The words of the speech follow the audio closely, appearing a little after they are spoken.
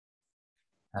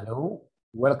Hello,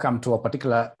 welcome to a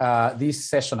particular, this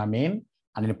session and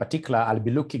in particular, I'll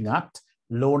be looking at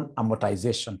loan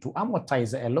amortization. To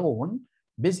amortize a loan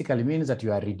basically means that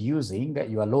you are reducing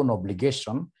your loan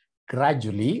obligation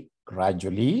gradually,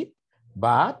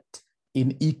 but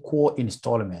in equal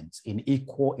installments,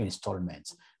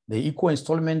 The equal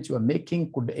installments you are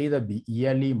making could either be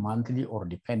yearly, monthly, or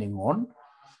depending on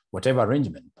whatever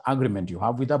agreement you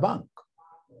have with the bank.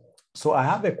 So I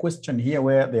have a question here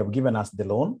where they have given us the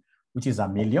loan, which is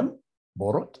 $1 million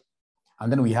borrowed. And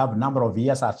then we have number of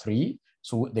years are 3.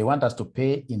 So they want us to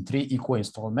pay in 3 equal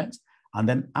installments. And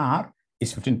then R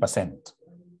is 15%.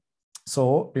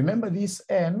 So remember this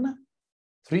N,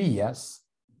 3 years,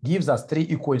 gives us 3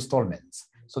 equal installments.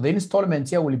 So the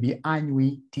installments here will be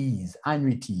annuities.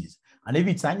 And if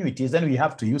it's annuities, then we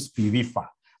have to use PVFA.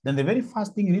 Then the very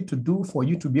first thing you need to do for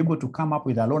you to be able to come up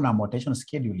with a loan amortization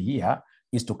schedule here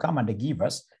is to come and give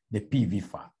us the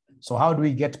PVFA. So how do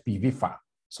we get PVFA?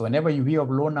 So whenever you hear of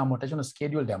loan amortization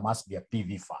schedule, there must be a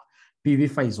PVFA.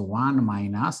 PVFA is 1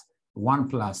 minus 1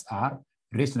 plus R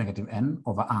raised to negative N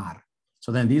over R.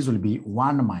 So then these will be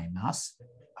 1 minus,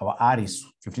 our R is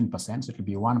 15%, so it will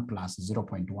be 1 plus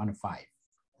 0.15.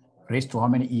 Raised to how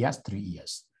many years? 3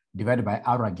 years. Divided by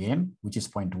R again, which is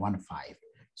 0.15.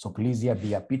 So please here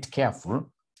be a bit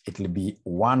careful. It will be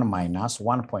 1 minus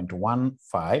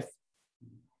 1.15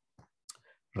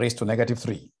 raised to negative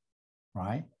 3,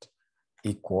 right?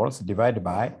 Equals divided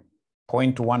by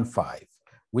 0.15,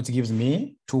 which gives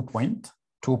me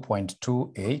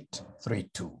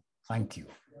 2.2832. Thank you.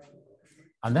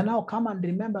 And then I'll come and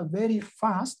remember very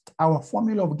fast our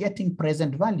formula of getting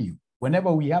present value.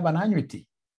 Whenever we have an annuity,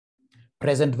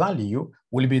 present value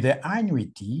will be the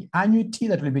annuity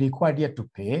that will be required here to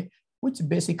pay, which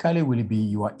basically will be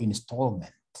your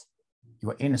installment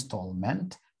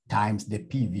times the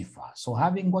PVFA. So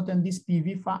having gotten this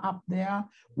PVFA up there,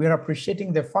 we're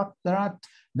appreciating the fact that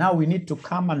now we need to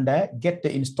come and get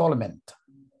the installment.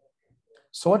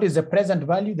 So what is the present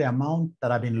value? The amount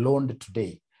that I've been loaned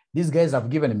today. These guys have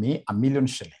given me $1 million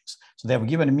shillings. So they have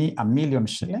given me $1 million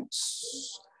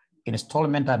shillings.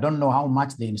 Installment, I don't know how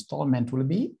much the installment will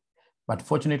be, but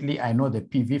fortunately I know the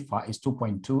PVFA is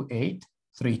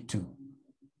 2.2832.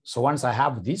 So once I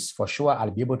have this, for sure,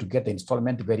 I'll be able to get the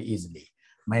installment very easily.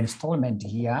 My installment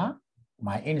here,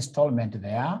 my installment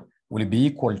there will be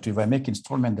equal to, if I make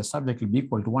installment, the subject will be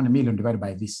equal to 1 million divided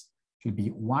by this. It will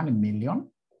be 1 million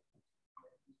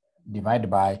divided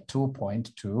by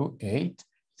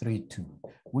 2.2832,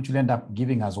 which will end up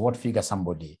giving us what figure,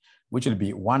 somebody? Which will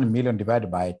be 1 million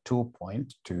divided by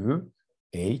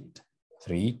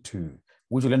 2.2832,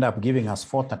 which will end up giving us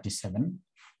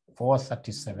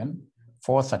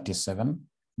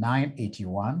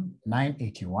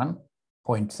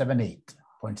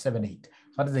 981.78.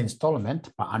 So that is the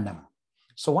installment per annum.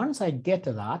 So once I get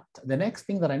that, the next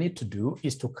thing that I need to do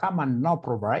is to come and now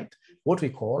provide what we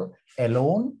call a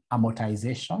loan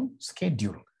amortization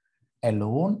schedule. A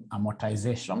loan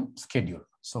amortization schedule.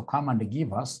 So come and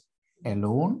give us a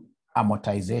loan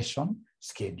amortization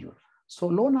schedule. So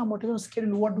loan amortization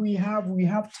schedule, what do we have? We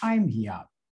have time here.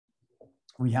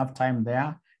 We have time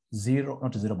there, 0,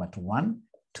 not 0, but 1,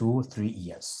 2, 3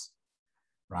 years.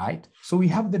 Right? So we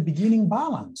have the beginning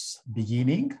balance.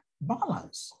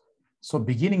 So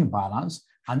beginning balance,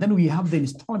 and then we have the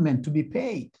installment to be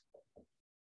paid.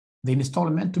 The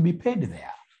installment to be paid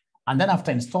there. And then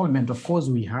after installment, of course,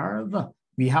 we have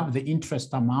the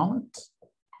interest amount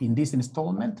in this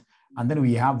installment, and then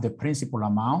we have the principal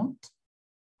amount,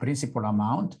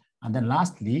 and then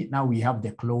lastly, now we have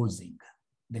the closing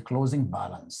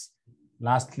balance.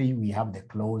 Lastly, we have the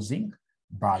closing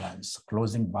balance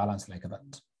like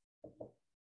that.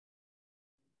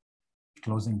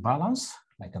 Closing balance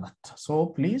like that. So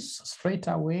please, straight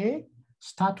away,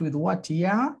 start with what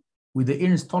here? With the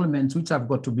installments, which have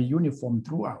got to be uniform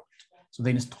throughout. So the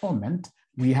installment,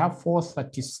 we have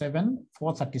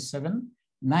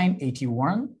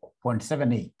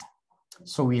 437,981.78.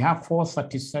 So we have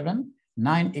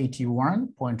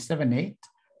 437,981.78.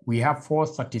 We have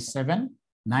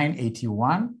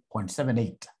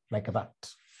 437,981.78, like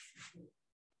that.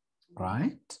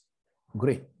 Right?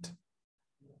 Great.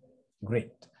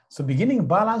 So beginning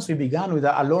balance, we began with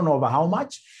a loan of how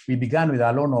much? We began with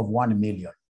a loan of 1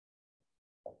 million.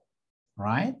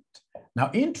 Right?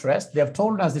 Now interest, they have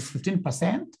told us is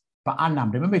 15% per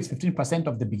annum. Remember, it's 15%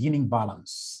 of the beginning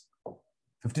balance.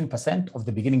 15% of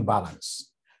the beginning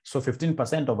balance. So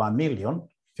 15% of $1 million,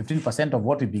 15% of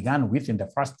what we began with in the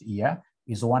first year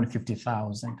is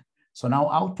 150,000. So now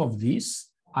out of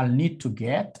this, I'll need to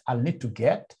get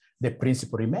the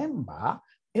principal. Remember,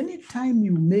 anytime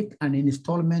you make an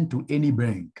installment to any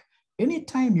bank,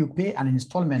 anytime you pay an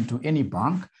installment to any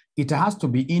bank, it has to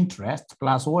be interest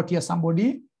plus what here,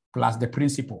 somebody? Plus the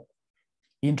principal.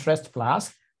 Interest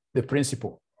plus the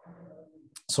principal.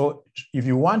 So if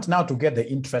you want now to get the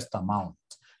interest amount,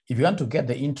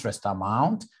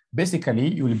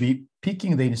 basically you will be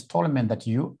picking the installment that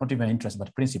you, not even interest,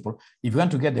 but principal. If you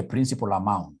want to get the principal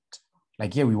amount,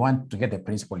 like here, we want to get the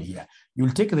principal here.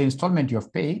 You'll take the installment you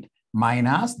have paid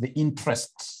minus the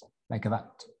interest, like that.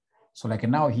 So like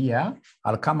now here,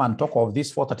 I'll come and talk of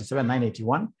this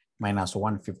 437,981 minus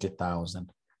 150,000,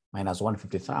 minus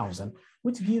 150,000,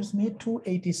 which gives me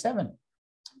 287.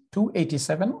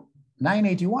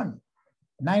 287,981,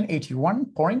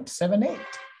 981.78.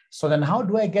 So then how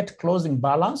do I get closing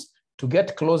balance? To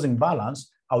get closing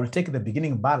balance, I will take the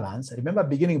beginning balance. Remember,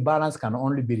 beginning balance can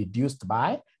only be reduced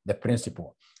by the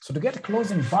principal. So to get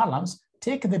closing balance,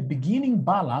 take the beginning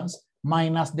balance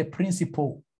minus the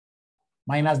principal.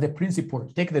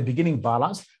 Take the beginning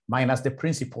balance minus the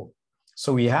principal.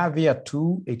 So we have here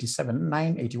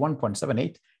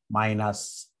 287,981.78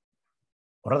 minus,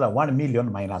 or rather 1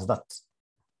 million minus that.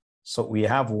 So we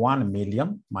have 1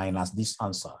 million minus this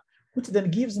answer, which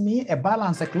then gives me a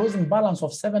balance, a closing balance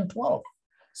of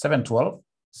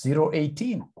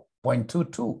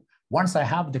 712,018.22. Once I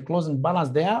have the closing balance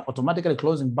there, automatically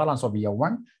closing balance of year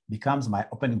 1 becomes my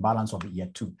opening balance of year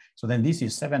 2. So then this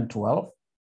is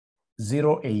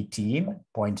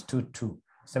 712,018.22.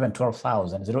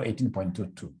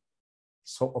 712,018.22.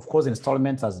 So of course,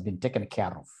 installments has been taken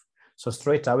care of. So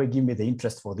straight away, give me the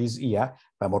interest for this year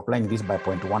by multiplying this by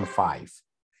 0.15.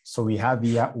 So we have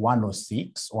here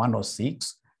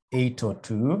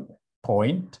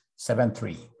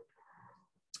 106,802.73.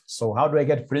 So how do I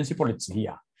get principal? It's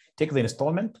here. Take the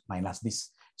installment minus this.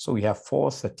 So we have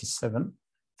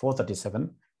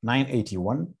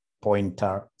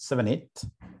 437,981.78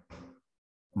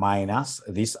 minus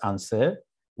this answer,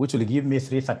 which will give me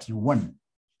 331.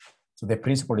 So the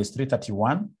principal is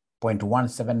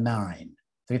 331.179,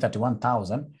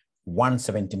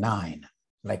 331,179,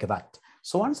 like that.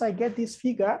 So once I get this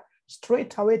figure,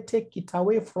 straight away take it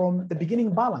away from the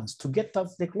beginning balance to get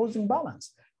us the closing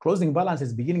balance. Closing balance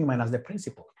is beginning minus the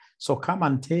principal. So come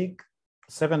and take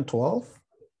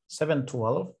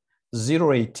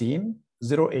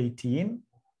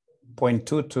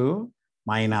 018.22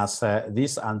 minus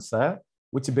this answer,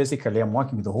 which basically I'm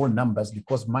working with the whole numbers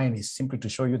because mine is simply to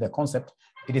show you the concept.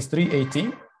 It is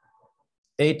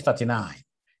 380,839.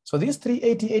 So this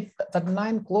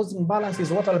 380,839 closing balance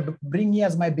is what I'll bring here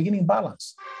as my beginning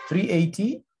balance,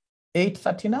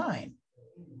 380,839.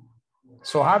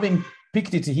 So having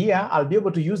picked it here, I'll be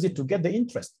able to use it to get the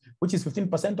interest, which is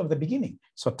 15% of the beginning.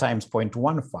 So times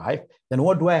 0.15. Then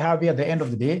what do I have here at the end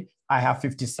of the day? I have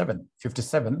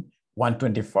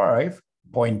 125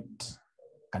 point,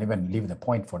 can't even leave the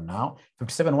point for now,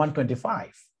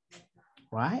 125,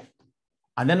 right?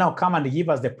 And then I'll come and give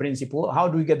us the principal. How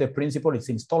do we get the principal? It's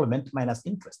installment minus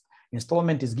interest.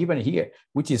 Installment is given here,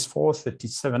 which is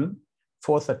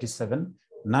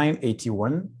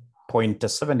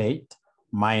 437,981.78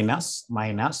 minus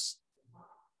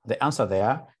the answer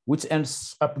there, which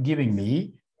ends up giving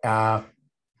me a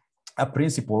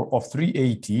principal of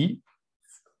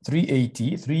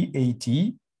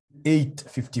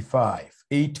 855.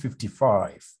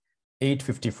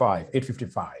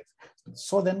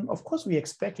 So then, of course, we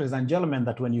expect, ladies and gentlemen,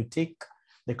 that when you take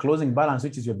the closing balance,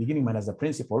 which is your beginning minus the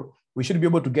principal, we should be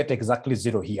able to get exactly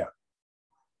 0 here.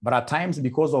 But at times,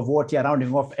 because of what here,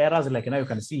 rounding off errors, like now you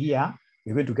can see here,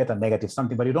 you're going to get a negative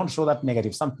something, but you don't show that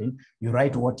negative something. You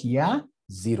write what here?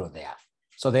 0 there.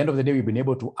 So at the end of the day, we've been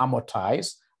able to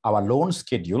amortize our loan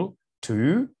schedule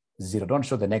to 0. Don't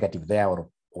show the negative there or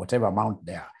whatever amount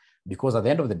there, because at the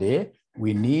end of the day,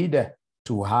 we need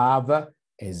to have a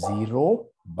 0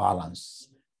 balance.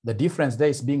 The difference there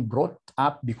is being brought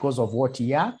up because of what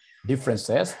here?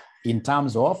 Differences in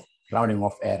terms of rounding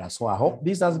off error. So I hope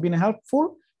this has been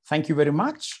helpful. Thank you very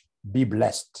much. Be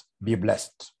blessed. Be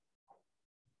blessed.